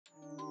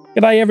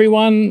G'day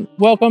everyone,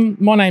 welcome.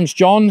 My name's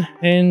John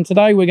and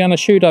today we're going to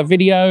shoot a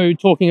video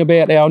talking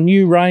about our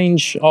new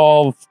range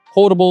of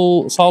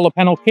portable solar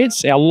panel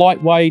kits, our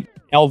lightweight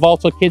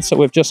Alvolta kits that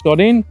we've just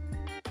got in.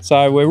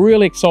 So we're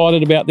really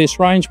excited about this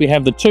range. We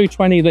have the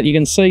 220 that you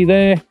can see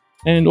there,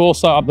 and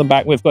also up the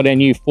back we've got our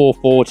new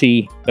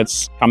 440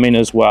 that's come in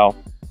as well.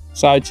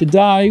 So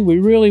today we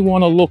really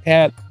want to look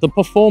at the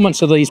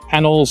performance of these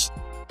panels,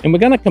 and we're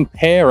going to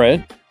compare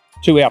it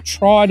to our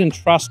tried and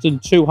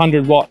trusted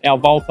 200 watt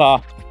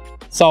Alvolta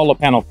solar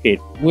panel kit.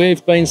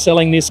 We've been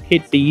selling this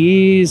kit for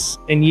years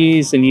and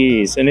years and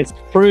years, and it's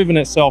proven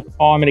itself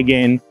time and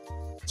again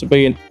to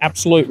be an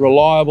absolute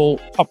reliable,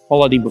 top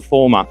quality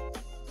performer.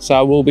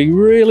 So we'll be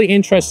really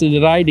interested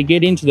today to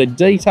get into the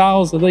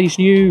details of these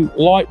new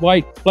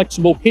lightweight,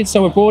 flexible kits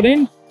that we've brought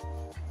in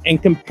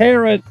and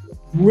compare it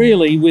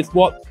really with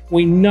what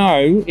we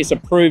know is a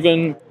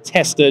proven,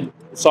 tested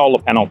solar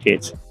panel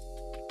kit.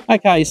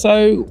 Okay,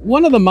 so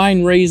one of the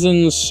main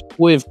reasons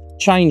we've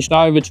changed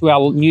over to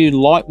our new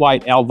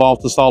lightweight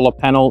Alvolta solar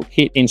panel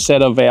kit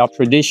instead of our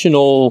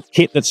traditional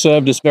kit that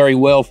served us very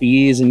well for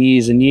years and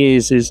years and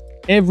years is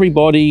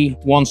everybody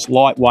wants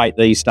lightweight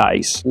these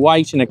days.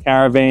 Weight in a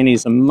caravan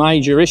is a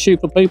major issue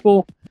for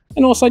people,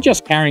 and also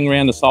just carrying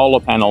around a solar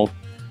panel.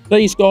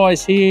 These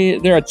guys here,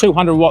 they're a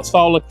 200 watt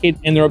solar kit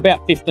and they're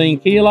about 15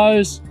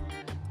 kilos.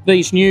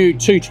 These new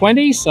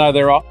 220s, so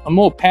they're a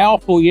more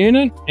powerful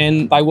unit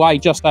and they weigh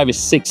just over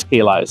 6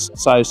 kilos.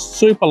 So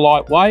super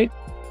lightweight.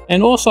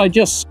 And also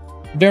just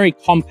very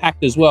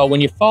compact as well. When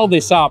you fold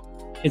this up,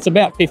 it's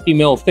about 50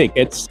 mil thick.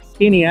 It's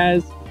skinny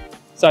as,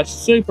 so it's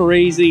super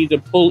easy to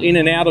pull in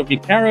and out of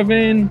your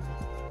caravan.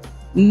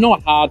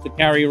 Not hard to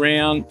carry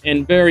around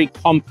and very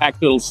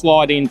compact. It'll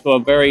slide into a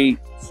very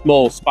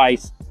small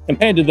space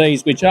compared to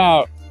these, which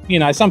are, you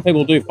know, some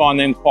people do find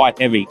them quite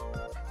heavy.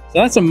 So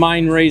that's the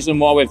main reason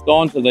why we've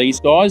gone to these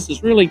guys,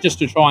 is really just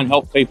to try and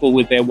help people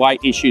with their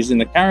weight issues in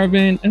the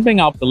caravan and being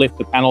able to lift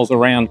the panels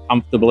around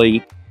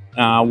comfortably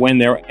when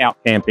they're out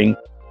camping.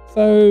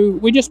 So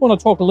we just want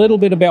to talk a little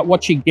bit about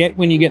what you get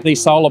when you get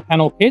these solar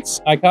panel kits.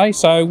 Okay,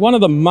 so one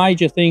of the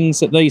major things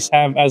that these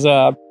have as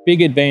a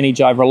big advantage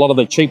over a lot of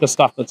the cheaper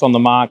stuff that's on the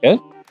market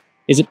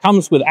is it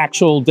comes with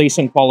actual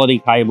decent quality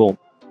cable.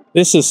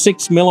 This is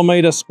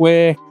 6mm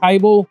square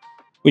cable,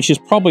 which is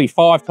probably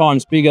 5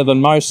 times bigger than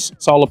most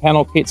solar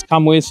panel kits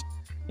come with,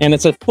 and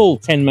it's a full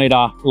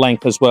 10-meter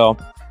length as well.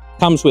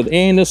 Comes with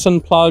Anderson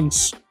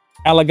plugs,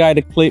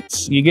 alligator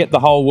clips. You get the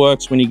whole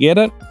works when you get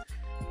it.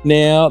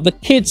 Now, the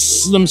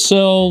kits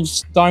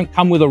themselves don't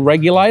come with a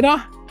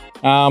regulator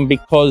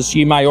because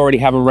you may already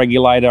have a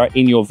regulator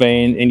in your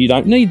van and you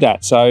don't need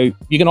that. So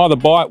you can either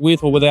buy it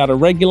with or without a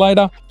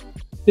regulator.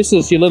 This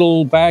is your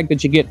little bag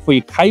that you get for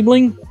your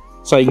cabling.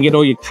 So you can get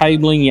all your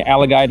cabling, your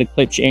alligator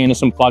clips, your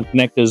Anderson plug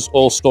connectors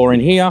all store in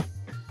here.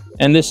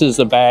 And this is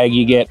the bag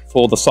you get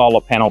for the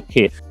solar panel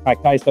kit.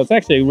 Okay, so it's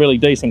actually really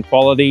decent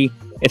quality.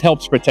 It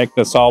helps protect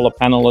the solar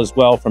panel as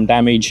well from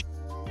damage.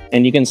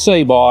 And you can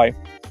see by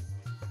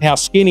how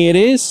skinny it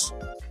is,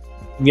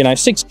 you know,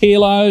 6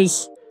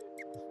 kilos,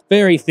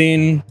 very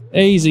thin,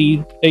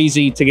 easy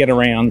to get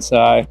around.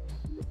 So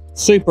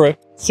super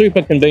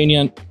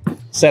convenient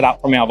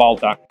setup from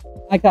Alvolta.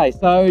 Okay,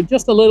 so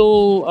just a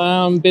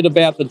little bit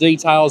about the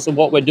details of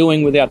what we're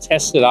doing with our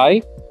test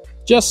today,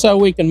 just so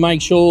we can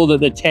make sure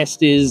that the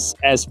test is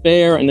as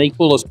fair and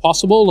equal as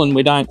possible and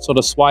we don't sort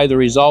of sway the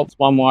results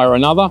one way or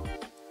another.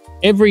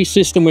 Every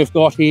system we've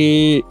got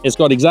here has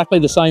got exactly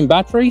the same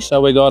battery.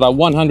 So we've got a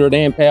 100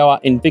 amp hour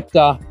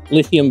Invicta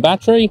lithium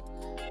battery.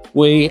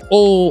 We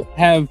all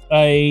have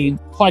a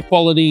high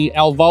quality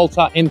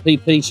Alvolta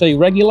MPPT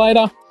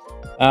regulator.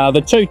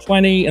 The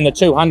 220 and the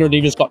 200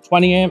 have just got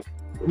 20 amp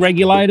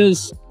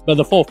regulators, but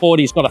the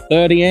 440's got a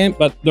 30 amp,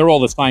 but they're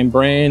all the same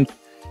brand.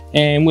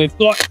 And we've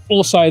got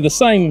also the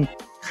same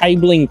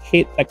cabling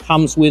kit that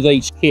comes with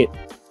each kit.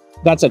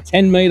 That's a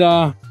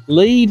 10-meter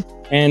lead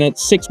and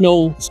it's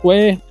 6mm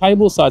square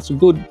cable, so it's a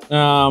good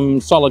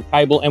solid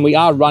cable, and we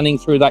are running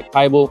through that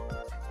cable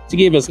to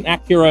give us an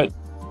accurate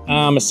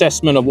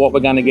assessment of what we're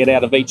going to get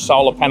out of each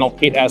solar panel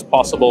kit as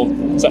possible.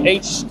 So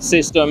each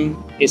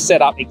system is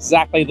set up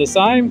exactly the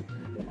same,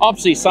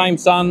 obviously same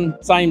sun,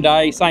 same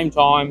day, same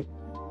time,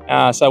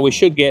 so we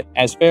should get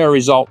as fair a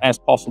result as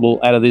possible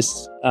out of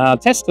this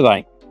test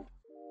today.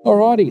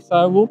 Alrighty,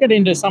 so we'll get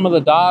into some of the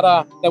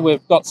data that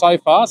we've got so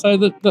far. So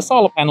the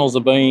solar panels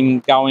have been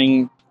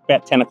going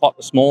about 10 o'clock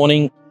this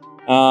morning.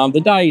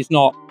 The day is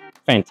not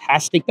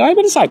fantastic though,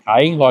 but it's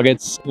okay. Like,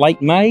 it's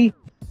late May,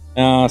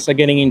 so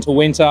getting into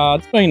winter.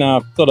 It's been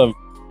a sort of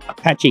a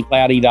patchy,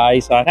 cloudy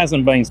day, so it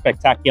hasn't been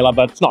spectacular,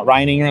 but it's not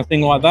raining or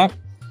anything like that.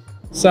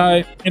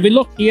 So if we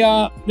look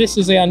here, this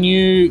is our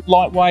new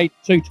lightweight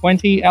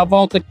 220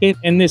 Alvolta kit,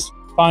 and this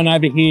phone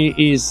over here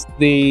is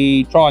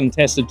the tried and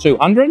tested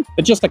 200.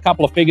 But just a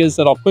couple of figures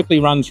that I'll quickly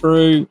run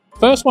through.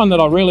 First one that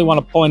I really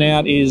want to point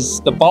out is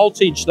the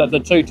voltage that the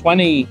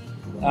 220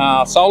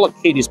 solar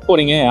kit is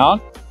putting out,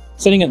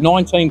 sitting at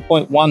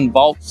 19.1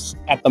 volts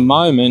at the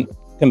moment,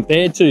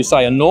 compared to,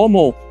 say, a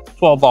normal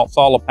 12 volt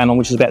solar panel,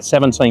 which is about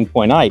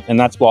 17.8, and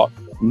that's what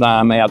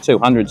our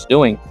 200's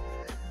doing.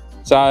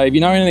 So if you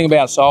know anything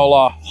about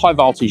solar, high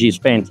voltage is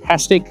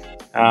fantastic.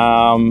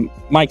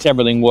 Makes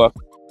everything work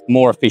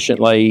more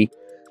efficiently.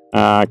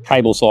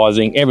 Cable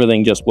sizing,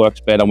 everything just works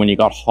better when you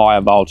got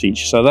higher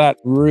voltage. So that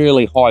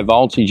really high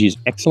voltage is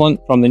excellent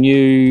from the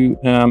new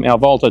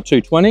Alvolta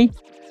 220.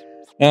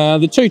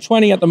 The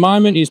 220 at the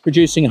moment is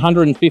producing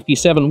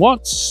 157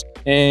 watts,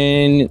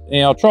 and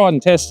our tried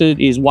and tested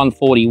is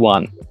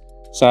 141.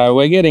 So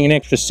we're getting an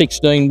extra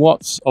 16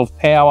 watts of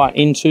power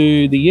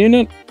into the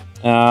unit.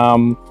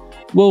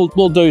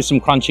 We'll do some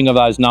crunching of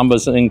those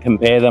numbers and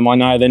compare them. I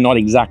know they're not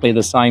exactly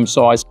the same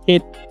size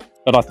kit,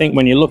 but I think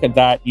when you look at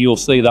that, you'll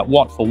see that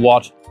watt for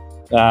watt,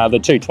 the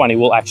 220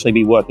 will actually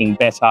be working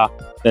better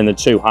than the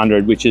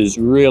 200, which is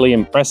really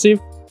impressive.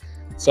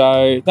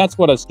 So that's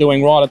what it's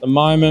doing right at the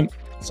moment.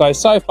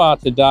 So far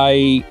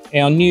today,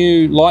 our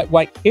new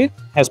lightweight kit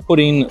has put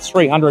in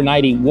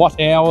 380 watt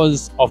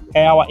hours of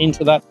power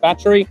into that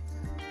battery,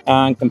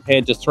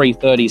 compared to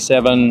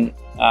 337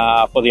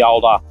 for the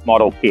older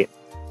model kit.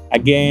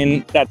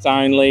 Again, that's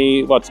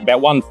only, what's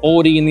about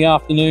 140 in the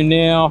afternoon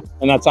now,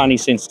 and that's only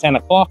since 10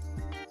 o'clock.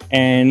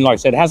 And like I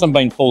said, it hasn't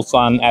been full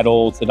sun at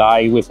all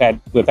today. We've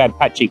had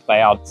patchy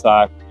clouds.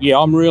 So yeah,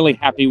 I'm really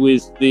happy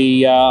with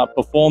the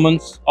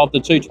performance of the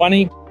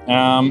 220.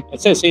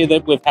 It says here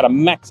that we've had a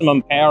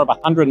maximum power of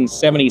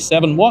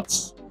 177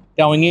 watts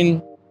going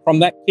in from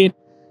that kit,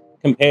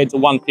 compared to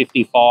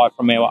 155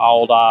 from our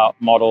older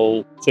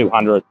model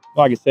 200.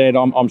 Like I said,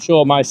 I'm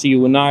sure most of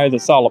you will know that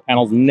solar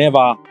panels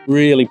never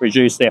really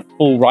produce their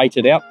full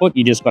rated output.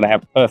 You just got to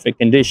have perfect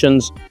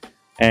conditions,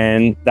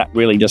 and that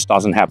really just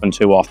doesn't happen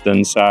too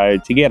often. So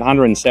to get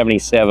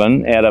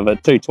 177 out of a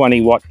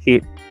 220 watt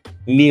kit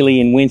nearly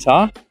in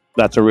winter,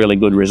 that's a really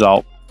good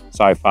result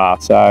so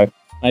far. So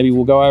maybe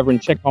we'll go over and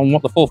check on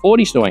what the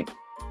 440 is doing.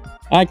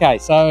 Okay,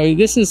 so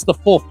this is the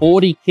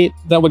 440 kit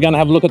that we're going to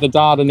have a look at the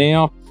data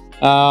now.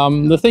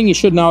 The thing you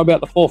should know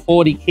about the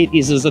 440 kit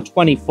is there's a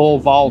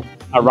 24 volt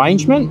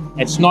arrangement.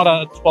 It's not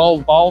a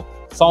 12 volt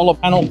solar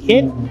panel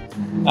kit.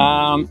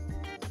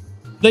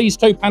 These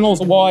two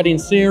panels are wired in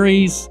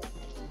series.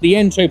 The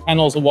N2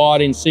 panels are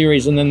wired in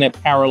series, and then they're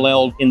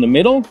paralleled in the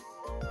middle.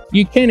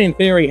 You can, in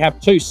theory,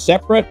 have two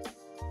separate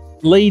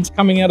leads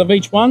coming out of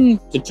each one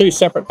to two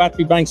separate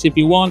battery banks if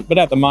you want, but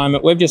at the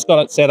moment we've just got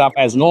it set up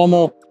as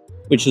normal,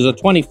 which is a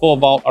 24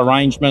 volt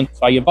arrangement.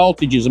 So your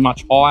voltage is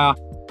much higher,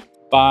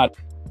 but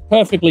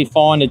perfectly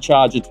fine to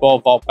charge a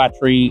 12 volt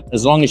battery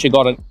as long as you've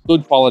got a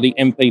good quality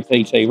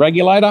MPPT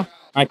regulator.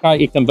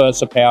 Okay, it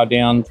converts the power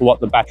down to what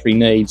the battery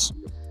needs.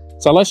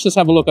 So let's just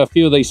have a look at a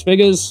few of these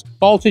figures.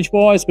 Voltage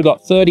wise, we've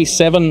got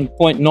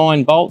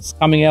 37.9 volts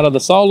coming out of the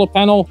solar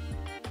panel,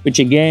 which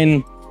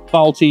again,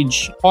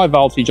 high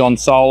voltage on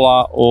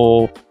solar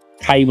or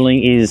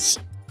cabling is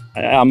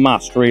a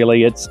must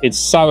really. It's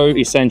so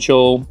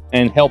essential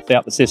and helps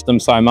out the system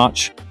so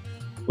much.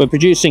 We're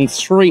producing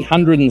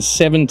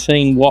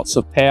 317 watts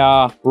of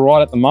power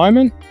right at the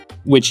moment,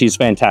 which is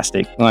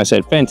fantastic. Like I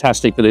said,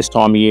 fantastic for this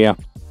time of year.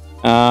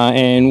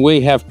 And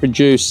we have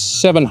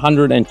produced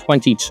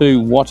 722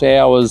 watt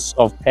hours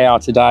of power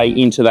today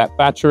into that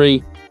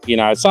battery. You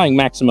know, it's saying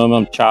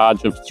maximum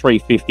charge of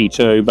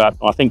 352, but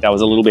I think that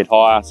was a little bit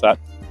higher, so it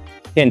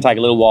can take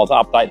a little while to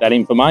update that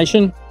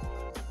information.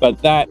 But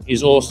that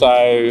is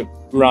also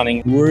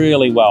running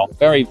really well.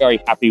 Very, very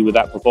happy with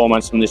that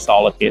performance from this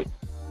solar kit.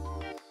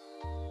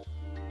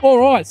 All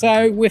right,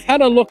 so we've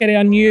had a look at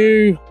our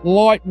new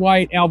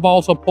lightweight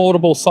Alvolta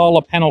portable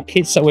solar panel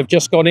kits that we've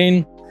just got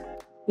in.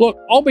 Look,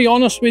 I'll be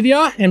honest with you,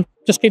 and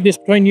just keep this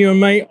between you and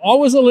me, I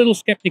was a little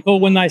skeptical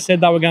when they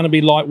said they were going to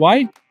be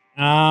lightweight.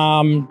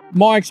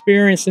 My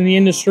experience in the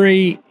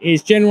industry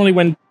is generally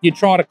when you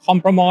try to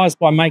compromise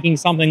by making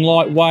something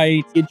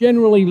lightweight, you're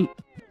generally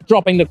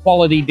dropping the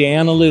quality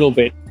down a little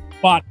bit.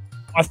 But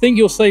I think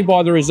you'll see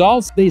by the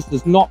results, this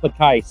is not the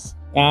case.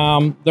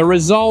 The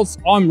results,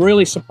 I'm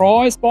really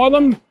surprised by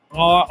them.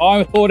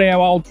 I thought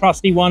our old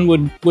trusty one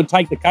would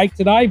take the cake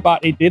today,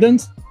 but it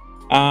didn't.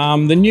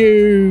 The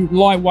new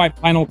lightweight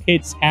panel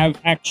kits have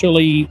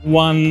actually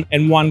won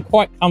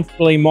quite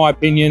comfortably, in my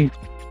opinion.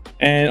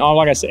 And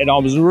like I said, I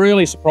was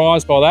really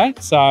surprised by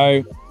that.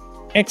 So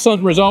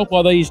excellent result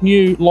by these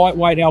new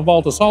lightweight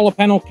Alvolta solar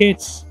panel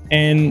kits.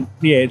 And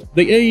yeah,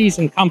 the ease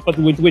and comfort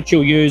with which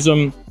you'll use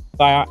them,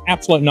 they are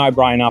absolute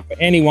no-brainer for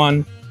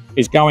anyone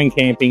who's going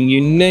camping. You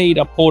need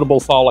a portable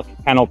solar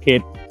panel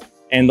kit,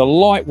 and the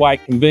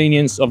lightweight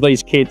convenience of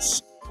these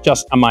kits,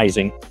 just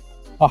amazing.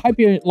 I hope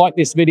you liked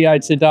this video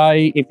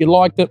today. If you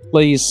liked it,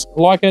 please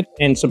like it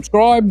and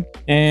subscribe,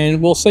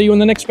 and we'll see you in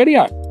the next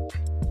video.